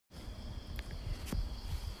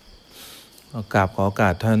กราบขอโอกา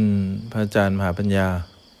สท่านพระอาจารย์มหาปัญญา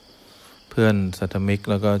เพื่อนสัทธมิก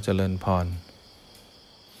แล้วก็เจริญพร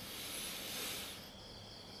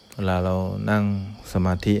เวลาเรานั่งสม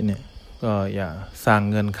าธิเนี่ยก็อย่าสร้าง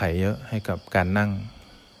เงื่อนไขเยอะให้กับการนั่ง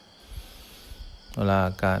เวลา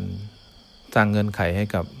การสร้างเงื่อนไขให้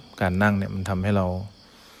กับการนั่งเนี่ยมันทำให้เรา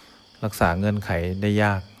รักษาเงื่อนไขได้ย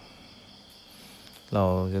ากเรา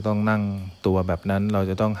จะต้องนั่งตัวแบบนั้นเรา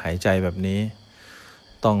จะต้องหายใจแบบนี้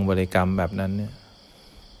ต้องบริกรรมแบบนั้นเนี่ย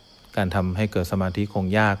การทำให้เกิดสมาธิคง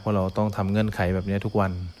ยากเพราะเราต้องทำเงื่อนไขแบบนี้ทุกวั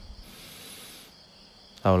น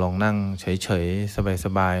เราลองนั่งเฉยๆส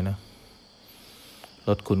บายๆนะล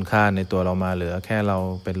ดคุณค่าในตัวเรามาเหลือแค่เรา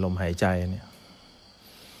เป็นลมหายใจเนี่ย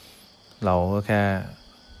เราก็แค่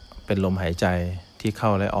เป็นลมหายใจที่เข้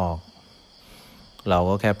าและออกเรา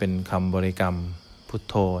ก็แค่เป็นคำบริกรรมพุท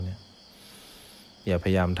โธเนี่ยอย่าพ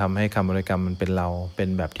ยายามทำให้คำบริกรรมมันเป็นเราเป็น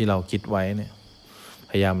แบบที่เราคิดไว้เนี่ย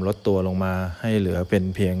พยายามลดตัวลงมาให้เหลือเป็น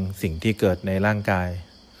เพียงสิ่งที่เกิดในร่างกาย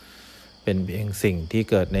เป็นเพียงสิ่งที่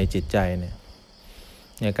เกิดในจิตใจเนี่ย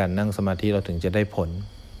ในการนั่งสมาธิเราถึงจะได้ผล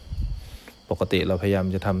ปกติเราพยายาม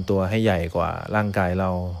จะทำตัวให้ใหญ่กว่าร่างกายเรา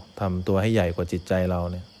ทำตัวให้ใหญ่กว่าจิตใจเรา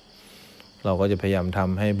เนี่ยเราก็จะพยายามท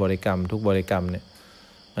ำให้บริกรรมทุกบริกรรมเนี่ย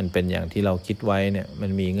มันเป็นอย่างที่เราคิดไว้เนี่ยมั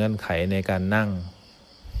นมีเงื่อนไขในการนั่ง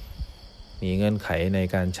มีเงื่อนไขใน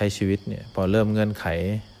การใช้ชีวิตเนี่ยพอเริ่มเงื่อนไข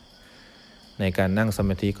ในการนั่งสม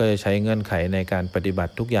าธิก็จะใช้เงื่อนไขในการปฏิบั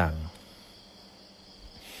ติทุกอย่าง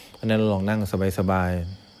เพราะนั้นเราลองนั่งสบาย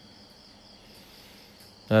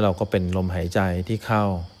ๆแล้วเราก็เป็นลมหายใจที่เข้า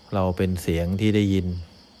เราเป็นเสียงที่ได้ยิน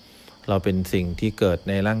เราเป็นสิ่งที่เกิด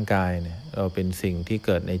ในร่างกายเนี่ยเราเป็นสิ่งที่เ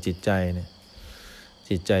กิดในจิตใจเนี่ย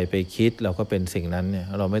จิตใจไปคิดเราก็เป็นสิ่งนั้นเนี่ย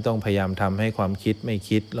เราไม่ต้องพยายามทำให้ความคิดไม่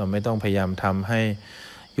คิดเราไม่ต้องพยายามทำให้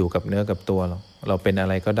อยู่กับเนื้อกับตัวเราเป็นอะ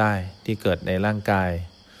ไรก็ได้ที่เกิดในร่างกาย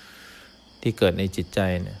ที่เกิดในจิตใจ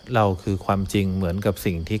เนี่ยเราคือความจริงเหมือนกับ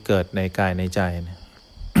สิ่งที่เกิดในกายในใจเนี่ย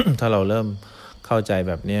ถ้าเราเริ่มเข้าใจแ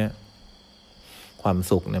บบนี้ความ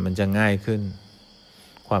สุขเนี่ยมันจะง่ายขึ้น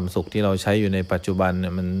ความสุขที่เราใช้อยู่ในปัจจุบันเนี่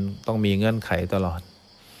ยมันต้องมีเงื่อนไขตลอด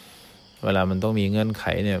เวลามันต้องมีเงื่อนไข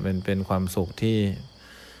เนี่ยมันเป็นความสุขที่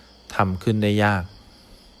ทำขึ้นได้ยาก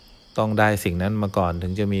ต้องได้สิ่งนั้นมาก่อนถึ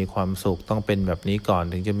งจะมีความสุขต้องเป็นแบบนี้ก่อน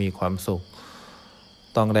ถึงจะมีความสุข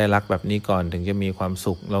ต้องได้รักแบบนี้ก่อนถึงจะมีความ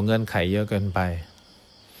สุขเราเงื่อนไขเยอะเกินไป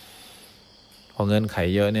พอเงื่อนไข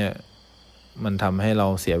เยอะเนี่ยมันทำให้เรา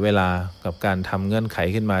เสียเวลากับการทำเงื่อนไข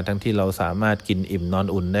ขึ้นมาทั้งที่เราสามารถกินอิ่มนอน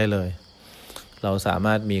อุ่นได้เลยเราสาม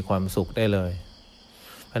ารถมีความสุขได้เลย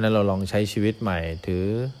เพราะนั้นเราลองใช้ชีวิตใหม่ถือ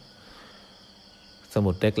ส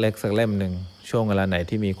มุดเล็กๆสักเล่มหนึ่งช่วงเวลาไหน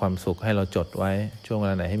ที่มีความสุขให้เราจดไว้ช่วงเว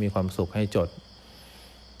ลาไหนให้มีความสุขให้จด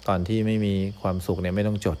ตอนที่ไม่มีความสุขเนี่ยไม่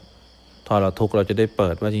ต้องจดพอเราทุกข์เราจะได้เปิ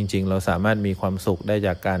ดว่าจริงๆเราสามารถมีความสุขได้จ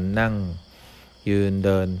ากการนั่งยืนเ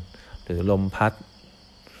ดินหรือลมพัด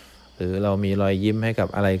หรือเรามีรอยยิ้มให้กับ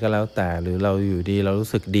อะไรก็แล้วแต่หรือเราอยู่ดีเรารู้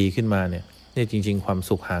สึกดีขึ้นมาเนี่ยนี่จริงๆความ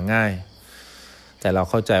สุขหาง่ายแต่เรา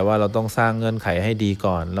เข้าใจว่าเราต้องสร้างเงื่อนไขให้ดี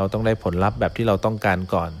ก่อนเราต้องได้ผลลัพธ์แบบที่เราต้องการ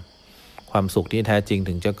ก่อนความสุขที่แท้จริง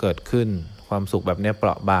ถึงจะเกิดขึ้นความสุขแบบนี้เปร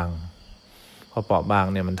าะบางพอเปราะบาง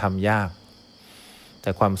เนี่ยมันทำยากแต่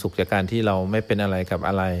ความสุขจากการที่เราไม่เป็นอะไรกับ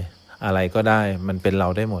อะไรก็ได้มันเป็นเรา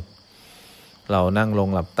ได้หมดเรานั่งลง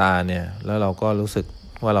หลับตาเนี่ยแล้วเราก็รู้สึก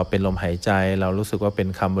ว่าเราเป็นลมหายใจเรารู้สึกว่าเป็น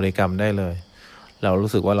คำบริกรรมได้เลยเรารู้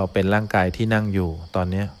สึกว่าเราเป็นร่างกายที่นั่งอยู่ตอน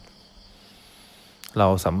นี้เรา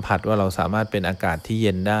สัมผัสว่าเราสามารถเป็นอากาศที่เ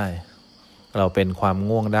ย็นได้เราเป็นความ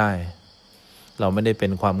ง่วงได้เราไม่ได้เป็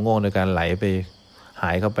นความง่วงโดยการไหลไปหา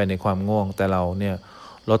ยเข้าไปในความง่วงแต่เราเนี่ย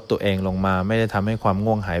ลดตัวเองลงมาไม่ได้ทำให้ความ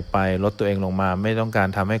ง่วงหายไปลดตัวเองลงมาไม่ต้องการ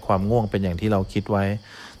ทำให้ความง่วงเป็นอย่างที่เราคิดไว้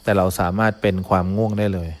แต่เราสามารถเป็นความง่วงได้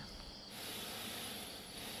เลย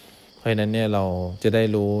เพราะนั้นเนี่ยเราจะได้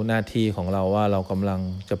รู้หน้าที่ของเราว่าเรากำลัง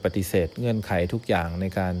จะปฏิเสธเงื่อนไขทุกอย่างใน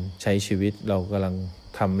การใช้ชีวิตเรากำลัง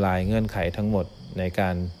ทำลายเงื่อนไขทั้งหมดในกา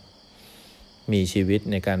รมีชีวิต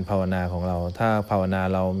ในการภาวนาของเราถ้าภาวนา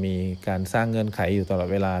เรามีการสร้างเงื่อนไขอยู่ตลอด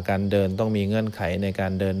เวลาการเดินต้องมีเงื่อนไขในกา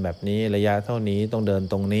รเดินแบบนี้ระยะเท่านี้ต้องเดิน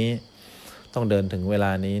ตรงนี้ต้องเดินถึงเวล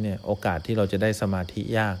านี้เนี่ยโอกาสที่เราจะได้สมาธิ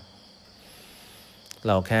ยากเ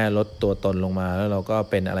ราแค่ลดตัวตนลงมาแล้วเราก็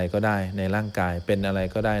เป็นอะไรก็ได้ในร่างกายเป็นอะไร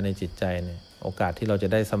ก็ได้ในจิตใจเนี่ยโอกาสที่เราจะ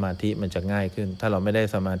ได้สมาธิมันจะง่ายขึ้นถ้าเราไม่ได้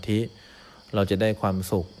สมาธิเราจะได้ความ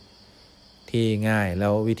สุขที่ง่ายแล้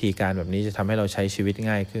ววิธีการแบบนี้จะทำให้เราใช้ชีวิต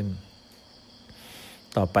ง่ายขึ้น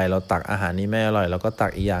ต่อไปเราตักอาหารนี้ไม่อร่อยเราก็ตั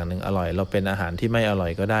กอีกอย่างหนึ่งอร่อยเราเป็นอาหารที่ไม่อร่อ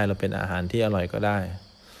ยก็ได้เราเป็นอาหารที่อร่อยก็ได้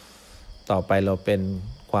ต่อไปเราเป็น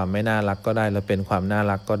ความไม่น่ารักก็ได้เราเป็นความน่า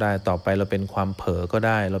รักก็ได้ต่อไปเราเป็นความเผลอก็ไ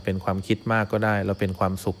ด้เราเป็นความคิดมากก็ได้เราเป็นควา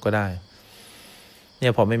มสุขก็ได้เนี่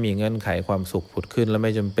ยพอไม่มีเงื่อนไขความสุขผุดขึ้นแล้วไ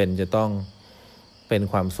ม่จำเป็นจะต้อง เป็น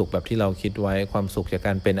ความสุขแบบที่เราคิดไว้ความสุขจากก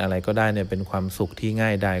ารเป็นอะไรก็ได้เนี่ยเป็นความสุขที่ง่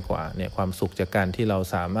ายได้กว่าเนี่ยความสุขจากการที่เรา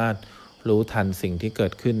สามารถรู้ทันสิ่งที่เกิ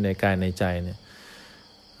ดขึ้นในกายในใจเนี่ย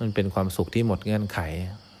มันเป็นความสุขที่หมดเงื่อนไข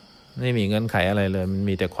ไม่มีเงื่อนไขอะไรเลยมัน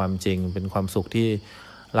มีแต่ความจริงเป็นความสุขที่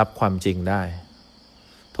รับความจริงได้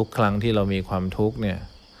ทุกครั้งที่เรามีความทุกข์เนี่ย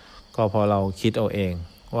ก็พอเราคิดเอาเอง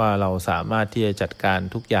ว่าเราสามารถที่จะจัดการ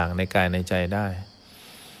ทุกอย่างในกายในใจได้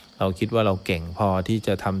เราคิดว่าเราเก่งพอที่จ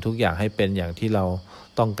ะทำทุกอย่างให้เป็นอย่างที่เรา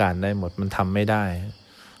ต้องการได้หมดมันทำไม่ได้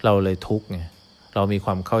เราเลยทุกข์ไงเรามีค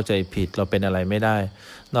วามเข้าใจผิดเราเป็นอะไรไม่ได้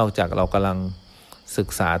นอกจากเรากำลังศึก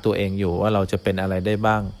ษาตัวเองอยู่ว่าเราจะเป็นอะไรได้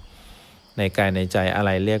บ้างในกายในใจอะไร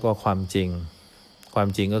เรียกว่าความจริงความ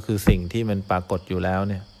จริงก็คือสิ่งที่มันปรากฏอยู่แล้ว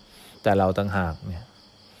เนี่ยแต่เราต่างหากเนี่ย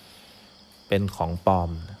เป็นของปลอม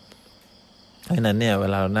เพราะฉะนั้นเนี่ยเว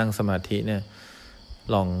ลาเรานั่งสมาธิเนี่ย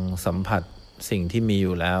ลองสัมผัสสิ่งที่มีอ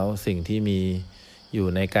ยู่แล้วสิ่งที่มีอยู่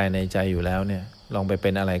ในกายในใจอยู่แล้วเนี่ยลองไปเป็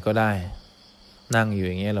นอะไรก็ได้นั่งอยู่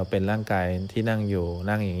อย่างเงี้ยเราเป็นร่างกายที่นั่งอยู่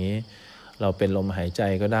นั่งอย่างนี้เราเป็นลมหายใจ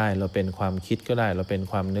ก็ได้เราเป็นความคิดก็ได้เราเป็น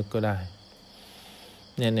ความนึกก็ได้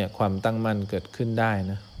เนี่ยความตั้งมั่นเกิดขึ้นได้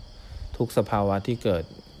นะทุกสภาวะที่เกิด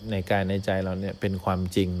ในกายในใจเราเนี่ยเป็นความ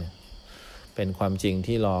จริงเนี่ยเป็นความจริง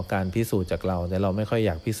ที่รอการพิสูจน์จากเราแต่เราไม่ค่อยอ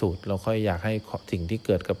ยากพิสูจน์เราค่อยอยากให้สิ่งที่เ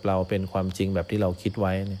กิดกับเราเป็นความจริงแบบที่เราคิดไ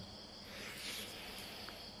ว้เนี่ย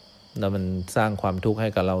แล้วมันสร้างความทุกข์ให้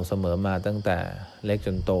กับเราเสมอมาตั้งแต่เล็กจ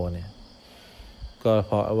นโตเนี่ยก็เ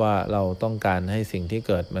พราะว่าเราต้องการให้สิ่งที่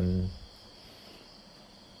เกิดมัน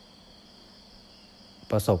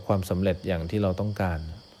ประสบความสำเร็จอย่างที่เราต้องการ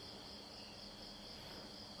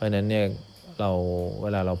เพราะฉะนั้นเนี่ยเว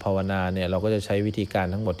ลาเราภาวนาเนี่ยเราก็จะใช้วิธีการ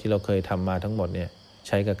ทั้งหมดที่เราเคยทำมาทั้งหมดเนี่ยใ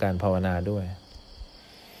ช้กับการภาวนาด้วย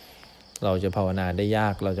เราจะภาวนาได้ยา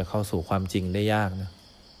กเราจะเข้าสู่ความจริงได้ยากนะ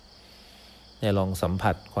เนี่ยลองสัม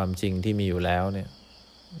ผัสความจริงที่มีอยู่แล้วเนี่ย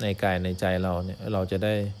ในกายในใจเราเนี่ยเราจะไ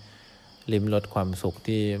ด้ลิ้มรสความสุข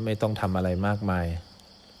ที่ไม่ต้องทำอะไรมากมาย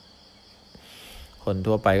คน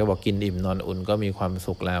ทั่วไปก็บอกกินอิ่มนอนอุ่นก็มีความ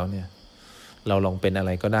สุขแล้วเนี่ยเราลองเป็นอะไ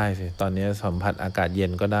รก็ได้สิตอนนี้สัมผัสอากาศเย็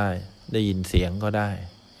นก็ได้ยินเสียงก็ได้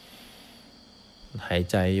หาย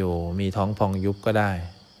ใจอยู่มีท้องพองยุบก็ได้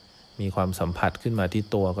มีความสัมผัสขึ้นมาที่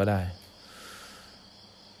ตัวก็ได้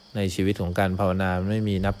ในชีวิตของการภาวนาไม่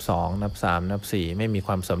มีนับ2นับ3นับ4ไม่มีค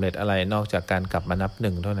วามสำเร็จอะไรนอกจากการกลับมานับ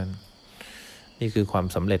1เท่านั้นนี่คือความ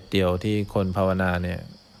สำเร็จเดียวที่คนภาวนาเนี่ย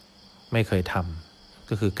ไม่เคยทำ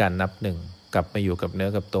ก็คือการนับ1กลับมาอยู่กับเนื้อ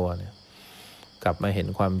กับตัวเนี่ยกลับมาเห็น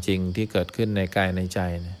ความจริงที่เกิดขึ้นในกายในใจ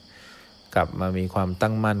เนี่ยกลับมามีความ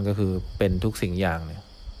ตั้งมั่นก็คือเป็นทุกสิ่งอย่างเนี่ย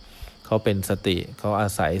เขาเป็นสติเขาอา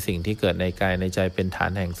ศัยสิ่งที่เกิดในกายในใจเป็นฐา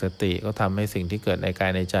นแห่งสติเขาทำให้สิ่งที่เกิดในกา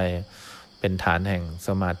ยในใจเป็นฐานแห่งส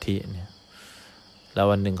มาธิเนี่ยแล้ว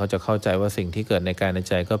วันหนึ่งเขาจะเข้าใจว่าสิ่งที่เกิดในกายใน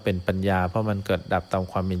ใจก็เป็นปัญญาเพราะมันเกิดดับตาม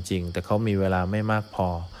ความเป็นจริงแต่เขามีเวลาไม่มากพอ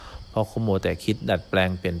เพราะเขาโมแต่คิดดัดแปลง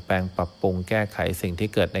เปลี่ยนแปลงปรับปรุงแก้ไขสิ่งที่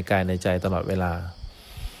เกิดในกายในใจตลอดเวลา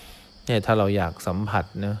เนี่ยถ้าเราอยากสัมผัส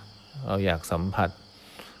นะเราอยากสัมผัส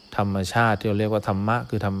ธรรมชาติที่เราเรียกว่าธรรมะ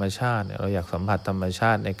คือธรรมชาติเนี่ยเราอยากสัมผัสธรรมช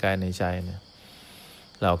าติในกายในใจเนี่ย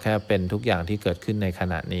เราแค่เป็นทุกอย่างที่เกิดขึ้นในข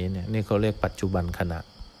ณะนี้เนี่ยนี่เขาเรียกปัจจุบันขณะ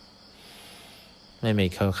ไม่มี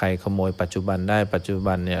ใครขโมยปัจจุบันได้ปัจจุ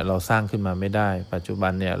บันเนี่ยเราสร้างขึ้นมาไม่ได้ปัจจุบั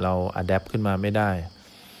นเนี่ยเราอะแดปขึ้นมาไม่ได้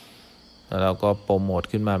แล้วเราก็โปรโมท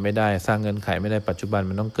ขึ้นมาไม่ได้สร้างเงื่อนไขไม่ได้ปัจจุบัน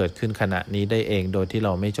มันต้องเกิดขึ้นขณะนี้ได้เองโดยที่เร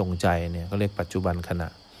าไม่จงใจเนี่ยเขาเรียกปัจจุบันขณะ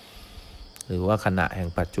หรือว่าขณะแห่ง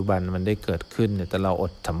ปัจจุบันมันได้เกิดขึ้นเนี่ยแต่เราอ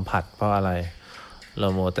ดสัมผัสเพราะอะไรเรา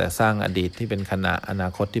โมแต่สร้างอดีตที่เป็นขณะอนา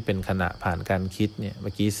คตที่เป็นขณะผ่านการคิดเนี่ยเมื่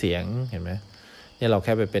อกี้เสียงเห็นไหมเนี่ยเราแ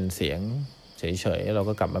ค่ไปเป็นเสียงเฉยๆเรา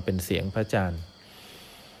ก็กลับมาเป็นเสียงพระอาจารย์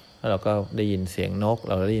แล้วเราก็ได้ยินเสียงนกเ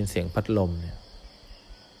ราได้ยินเสียงพัดลมเนี่ย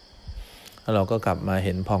แล้วเราก็กลับมาเ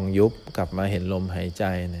ห็นพองยุบกลับมาเห็นลมหายใจ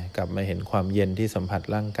เนี่ยกลับมาเห็นความเย็นที่สัมผัส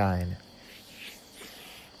ร่างกายเนี่ย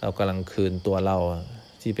เรากำลังคืนตัวเรา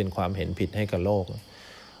ที่เป็นความเห็นผิดให้กับโลก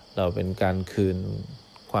เราเป็นการคืน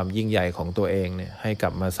ความยิ่งใหญ่ของตัวเองเนี่ยให้กลั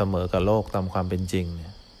บมาเสมอกับโลกตามความเป็นจริงเนี่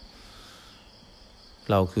ย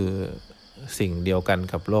เราคือสิ่งเดียวกัน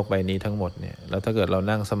กับโลกใบนี้ทั้งหมดเนี่ยแล้วถ้าเกิดเรา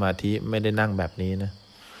นั่งสมาธิไม่ได้นั่งแบบนี้นะ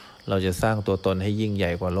เราจะสร้างตัวตนให้ยิ่งให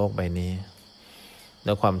ญ่กว่าโลกใบนี้แ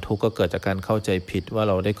ล้วความทุกข์ก็เกิดจากการเข้าใจผิดว่า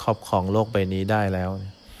เราได้ครอบครองโลกใบนี้ได้แล้ว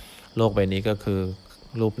โลกใบนี้ก็คือ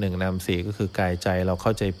รูป1นาม4ก็คือกายใจเราเข้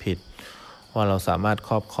าใจผิดว่าเราสามารถค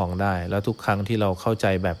รอบครองได้แล้วทุกครั้งที่เราเข้าใจ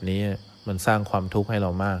แบบนี้มันสร้างความทุกข์ให้เร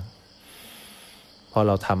ามากเพราะเ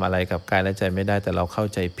ราทำอะไรกับกายและใจไม่ได้แต่เราเข้า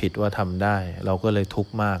ใจผิดว่าทำได้เราก็เลยทุก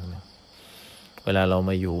ข์มากนะเวลาเรา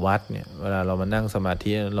มาอยู่วัดเนี่ยเวลาเรามานั่งสมา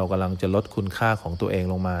ธิเรากำลังจะลดคุณค่าของตัวเอง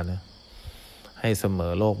ลงมานะให้เสม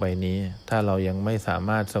อโลกใบนี้ถ้าเรายังไม่สาม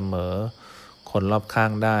ารถเสมอ คนรอบข้า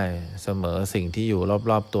งได้เสมอสิ่งที่อยู่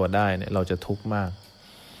รอบๆตัวได้เนี่ยเราจะทุกข์มาก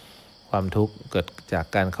ความทุกข์เกิดจาก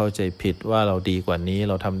การเข้าใจผิดว่าเราดีกว่านี้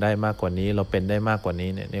เราทำได้มากกว่านี้เราเป็นได้มากกว่านี้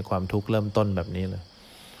เนี่ยในความทุกข์เริ่มต้นแบบนี้เลย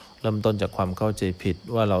เริ่มต้นจากความเข้าใจผิด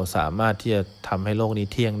ว่าเราสามารถที่จะทำให้โลกนี้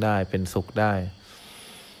เที่ยงได้เป็นสุขได้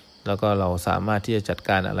แล้วก็เราสามารถที่จะจัด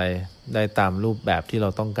การอะไรได้ตามรูปแบบที่เรา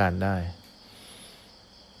ต้องการได้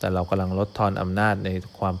แต่เรากำลังลดทอนอำนาจใน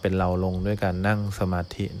ความเป็นเราลงด้วยการนั่งสมา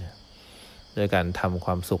ธิเนี่ยด้วยการทำค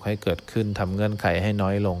วามสุขให้เกิดขึ้นทำเงื่อนไขให้น้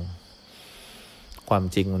อยลงความ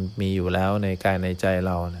จริงมันมีอยู่แล้วในกายในใจเ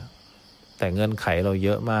ราเนี่ยแต่เงื่อนไขเราเย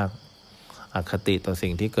อะมากอคติต่อสิ่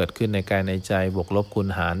งที่เกิดขึ้นในกายในใจบวกลบคูณ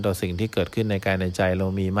หารต่อสิ่งที่เกิดขึ้นในกายในใจเรา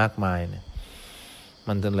มีมากมายเนี่ย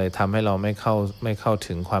มันจะเลยทำให้เราไม่เข้า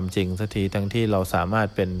ถึงความจริงสักทีทั้งที่เราสามารถ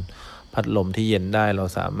เป็นพัดลมที่เย็นได้เรา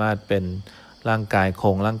สามารถเป็นร่างกายโคร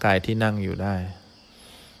งร่างกายที่นั่งอยู่ได้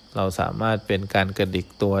เราสามารถเป็นการกระดิก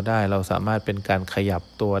ตัวได้เราสามารถเป็นการขยับ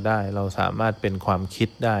ตัวได้เราสามารถเป็นความคิด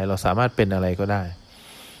ได้เราสามารถเป็นอะไรก็ได้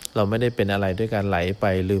เราไม่ได้เป็นอะไรด้วยการไหลไป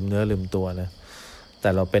ลืมเนื้อลืมตัวนะแต่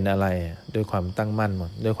เราเป็นอะไรด้วยความตั้งมั่น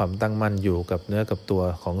ด้วยความตั้งมั่นอยู่กับเนื้อกับตัว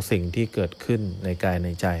ของสิ่งที่เกิดขึ้นในกายใน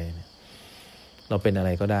ใจเราเป็นอะไร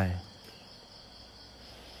ก็ได้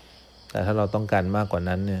แต่ถ้าเราต้องการมากกว่า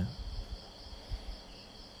นั้นเนี่ย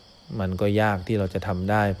มันก็ยากที่เราจะท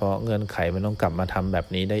ำได้เพราะเงื่อนไขมันต้องกลับมาทำแบบ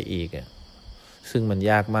นี้ได้อีกซึ่งมัน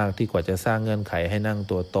ยากมากที่กว่าจะสร้างเงื่อนไขให้นั่ง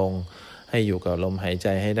ตัวตรงให้อยู่กับลมหายใจ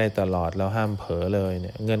ให้ได้ตลอดแล้วห้ามเผลอเลยเ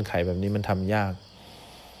นี่ยเงื่อนไขแบบนี้มันทำยาก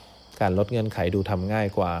การลดเงื่อนไขดูทำง่าย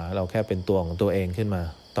กว่าเราแค่เป็นตัวของตัวเองขึ้นมา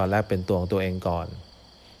ตอนแรกเป็นตัวของตัวเองก่อน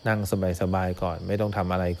นั่งสบายๆก่อนไม่ต้องท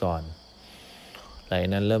ำอะไรก่อนหลัง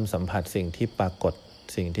นั้นเริ่มสัมผัสสิ่งที่ปร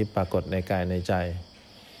ากฏในกายในใจ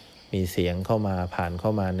มีเสียงเข้ามาผ่านเข้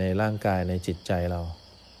ามาในร่างกายในจิตใจเรา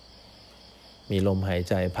มีลมหาย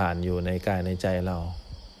ใจผ่านอยู่ในกายในใจเรา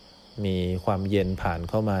มีความเย็นผ่าน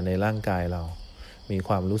เข้ามาในร่างกายเรามีค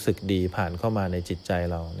วามรู้สึกดีผ่านเข้ามาในจิตใจ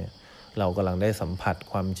เราเนี่ยเรากำลังได้สัมผัส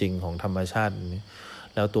ความจริงของธรรมชาตินี้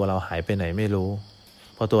แล้วตัวเราหายไปไหนไม่รู้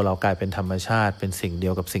เพราะตัวเรากลายเป็นธรรมชาติเป็นสิ่งเดี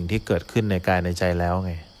ยวกับสิ่งที่เกิดขึ้นในกายในใจแล้วไ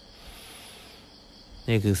ง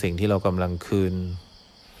นี่คือสิ่งที่เรากำลังคืน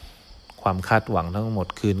ความคาดหวังทั้งหมด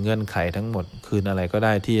คืนเงื่อนไขทั้งหมดคืนอะไรก็ไ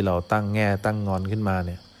ด้ที่เราตั้งแง่ตั้งงอนขึ้นมาเ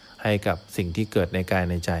นี่ยให้กับสิ่งที่เกิดในกาย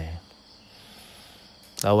ในใจ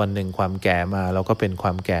แล้ววันหนึ่งความแก่มาเราก็เป็นคว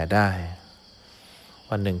ามแก่ได้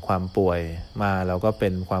วันหนึ่งความป่วยมาเราก็เป็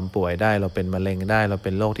นความป่วยได้เราเป็นมะเร็งได้เราเ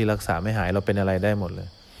ป็นโรคที่รักษาไม่หายเราเป็นอะไรได้หมดเลย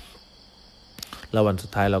แล้ววันสุ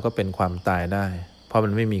ดท้ายเราก็เป็นความตายได้เพราะมั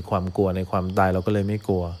นไม่มีความกลัวในความตายเราก็เลยไม่ก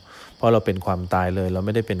ลัวเพราะเราเป็นความตายเลยเราไ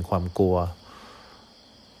ม่ได้เป็นความกลัว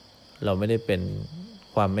เราไม่ได้เป็น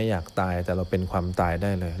ความไม่อยากตายแต่เราเป็นความตายไ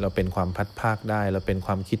ด้เลยเราเป็นความพัดภาคได้เราเป็นค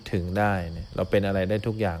วามคิดถึงได้เนี่ยเราเป็นอะไรได้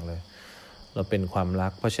ทุกอย่างเลยเราเป็นความรั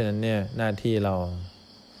กเพราะฉะนั้นเนี่ยหน้าที่เรา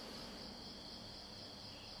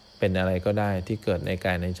เป็นอะไรก็ได้ที่เกิดในก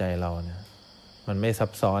ายในใจเราเนี่ยมันไม่ซั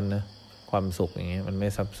บซ้อนนะความสุขอย่างเงี้ยมันไม่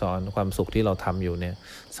ซับซ้อนความสุขที่เราทำอยู่เนี่ย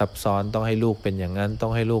ซับซ้อนต้องให้ลูกเป็นอย่างนั้นต้อ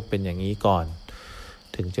งให้ลูกเป็นอย่างนี้ก่อน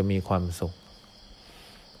ถึงจะมีความสุข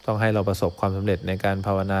ต้องให้เราประสบความสำเร็จในการภ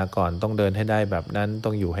าวนาก่อนต้องเดินให้ได้แบบนั้นต้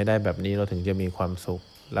องอยู่ให้ได้แบบนี้เราถึงจะมีความสุข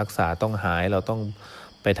รักษาต้องหายเราต้อง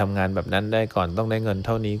ไปทำงานแบบนั้นได้ก่อนต้องได้เงินเ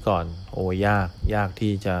ท่านี้ก่อนโอ้ยาก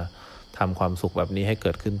ที่จะทำความสุขแบบนี้ให้เ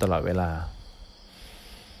กิดขึ้นตลอดเวลา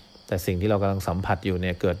แต่สิ่งที่เรากำลังสัมผัสอยู่เ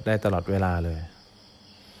นี่ยเกิดได้ตลอดเวลาเลย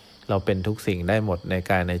เราเป็นทุกสิ่งได้หมดใน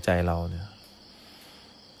กายในใจเราเนี่ย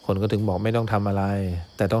คนก็ถึงบอกไม่ต้องทำอะไร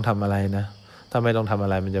แต่ต้องทำอะไรนะถ้าไม่ต้องทำอะ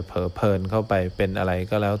ไรมันจะเผลอเพลินเข้าไปเป็นอะไร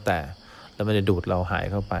ก็แล้วแต่แล้วมันจะดูดเราหาย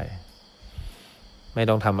เข้าไปไม่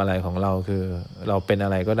ต้องทำอะไรของเราคือเราเป็นอะ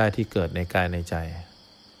ไรก็ได้ที่เกิดในกายในใจ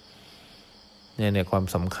เนี่ยความ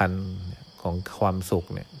สำคัญของความสุข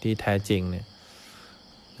เนี่ยที่แท้จริงเนี่ย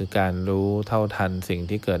คือการรู้เท่าทันสิ่ง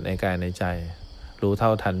ที่เกิดในกายในใจรู้เท่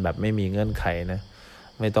าทันแบบไม่มีเงื่อนไขนะ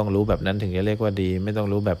ไม่ต้องรู้แบบนั้นถึงจะเรียกว่าดีไม่ต้อง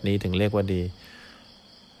รู้แบบนี้ถึงเรียกว่าดี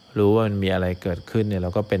รู้ว่ามันมีอะไรเกิดขึ้นเนี่ยเรา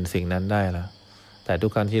ก็เป็นสิ่งนั้นได้แล้วแต่ทุ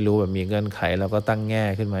กครั้งที่รู้แบบมีเงื่อนไขเราก็ตั้งแง่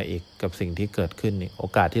ขึ้นมาอีกกับสิ่งที่เกิดขึ้นนี่โอ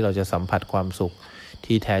กาสที่เราจะสัมผัสความสุข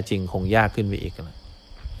ที่แท้จริงคงยากขึ้นไปอีกนะ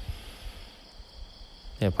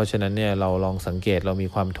เนี่ยเพราะฉะนั้นเนี่ยเราลองสังเกตเรามี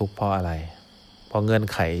ความทุกข์เพราะอะไรเพราะเงื่อน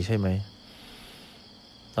ไขใช่ไหม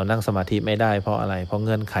เรานั่งสมาธิไม่ได้เพราะอะไรเพราะเ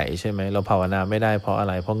งื่อนไขใช่ไหมเราภาวนาไม่ได้เพราะอะ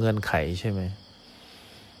ไรเพราะเงื่อนไขใช่ไหม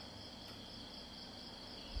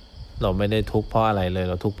เราไม่ได้ทุกข์เพราะอะไรเลย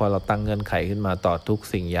เราทุกข์เพราะเราตั้งเงื่อนไขขึ้นมาต่อทุก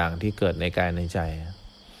สิ่งอย่างที่เกิดในกายในใจ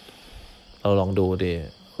เราลองดูดิ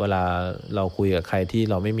เวลาเราคุยกับใครที่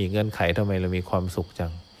เราไม่มีเงื่อนไขทำไมเรามีความสุขจั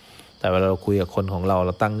งแต่เวลาเราคุยกับคนของเรา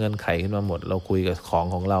ตั้งเงื่อนไขขึ้นมาหมดเราคุยกับข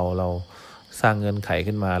องเราสร้างเงื่อนไข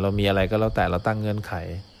ขึ้นมาเรามีอะไรก็แล้วแต่เราตั้งเงื่อนไข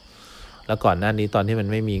แล้วก่อนหน้านี้ตอนที่มัน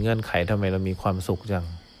ไม่มีเงื่อนไขทำไมเรามีความสุขจัง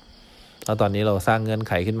แล้วตอนนี้เราสร้างเงื่อน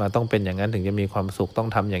ไขขึ้นมาต้องเป็นอย่างนั้นถึงจะมีความสุขต้อง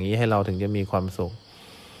ทำอย่างนี้ให้เราถึงจะมีความสุข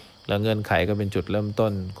แล้วเงื่อนไขก็เป็นจุดเริ่มต้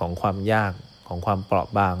นของความยากของความเปราะ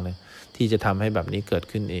บางเลยที่จะทำให้แบบนี้เกิด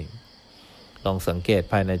ขึ้นเองลองสังเกต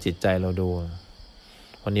ภายในจิตใจเราดู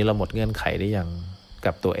วันนี้เราหมดเงื่อนไขได้อย่าง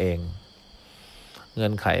กับตัวเองเงื่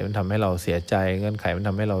อนไขมันทำให้เราเสียใจเงื่อนไขมันท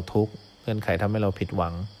ำให้เราทุกข์เงื่อนไขทำให้เราผิดหวั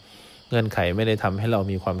งเงื่อนไขไม่ได้ทำให้เรา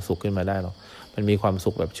มีความสุขขึ้นมาได้หรอกมันมีความสุ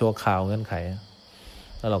ขแบบชั่วคราวเงื่อนไข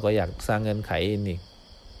แล้วเราก็อยากสร้างเงื่อนไขอีก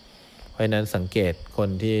เพราะฉะนั้นสังเกตคน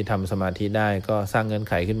ที่ทำสมาธิได้ก็สร้างเงื่อน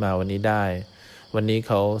ไขขึ้นมาวันนี้ได้วันนี้เ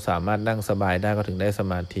ขาสามารถนั่งสบายได้ก็ถึงได้ส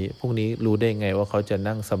มาธิพรุ่งนี้รู้ได้ไงว่าเขาจะ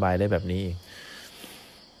นั่งสบายได้แบบนี้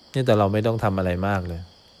นี่แต่เราไม่ต้องทำอะไรมากเลย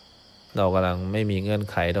เรากำลังไม่มีเงื่อน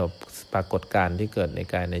ไขต่อปรากฏการณ์ที่เกิดใน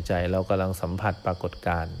กายในใจเรากำลังสัมผัสปรากฏ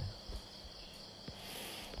การณ์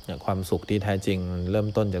ความสุขที่แท้จริงเริ่ม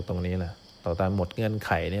ต้นจากตรงนี้แหละต่อตามหมดเงื่อนไ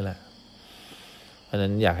ขนี่แหละเพราะฉะนั้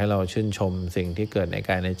นอยากให้เราชื่นชมสิ่งที่เกิดในก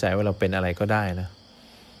ายในใจว่าเราเป็นอะไรก็ได้นะ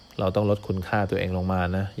เราต้องลดคุณค่าตัวเองลงมา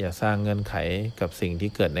นะอย่าสร้างเงื่อนไขกับสิ่งที่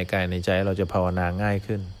เกิดในกายในใจเราจะภาวนาง่าย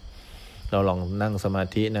ขึ้นเราลองนั่งสมา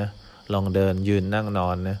ธินะลองเดินยืนนั่งนอ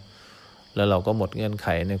นนะแล้วเราก็หมดเงื่อนไข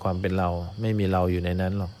ในความเป็นเราไม่มีเราอยู่ในนั้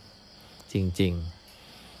นหรอกจริงๆ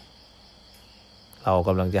เราก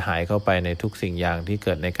ำลังจะหายเข้าไปในทุกสิ่งอย่างที่เ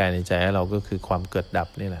กิดในกายในใจเราก็คือความเกิดดับ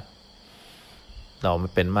นี่แหละเรา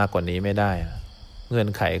เป็นมากกว่านี้ไม่ได้เงื่อน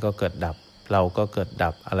ไขก็เกิดดับเราก็เกิดดั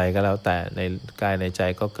บอะไรก็แล้วแต่ในกายในใจ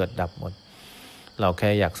ก็เกิดดับหมดเราแค่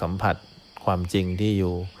อยากสัมผัสความจริง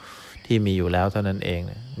ที่มีอยู่แล้วเท่านั้นเอง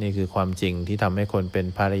นี่คือความจริงที่ทำให้คนเป็น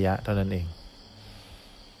พระอริยะเท่านั้นเอง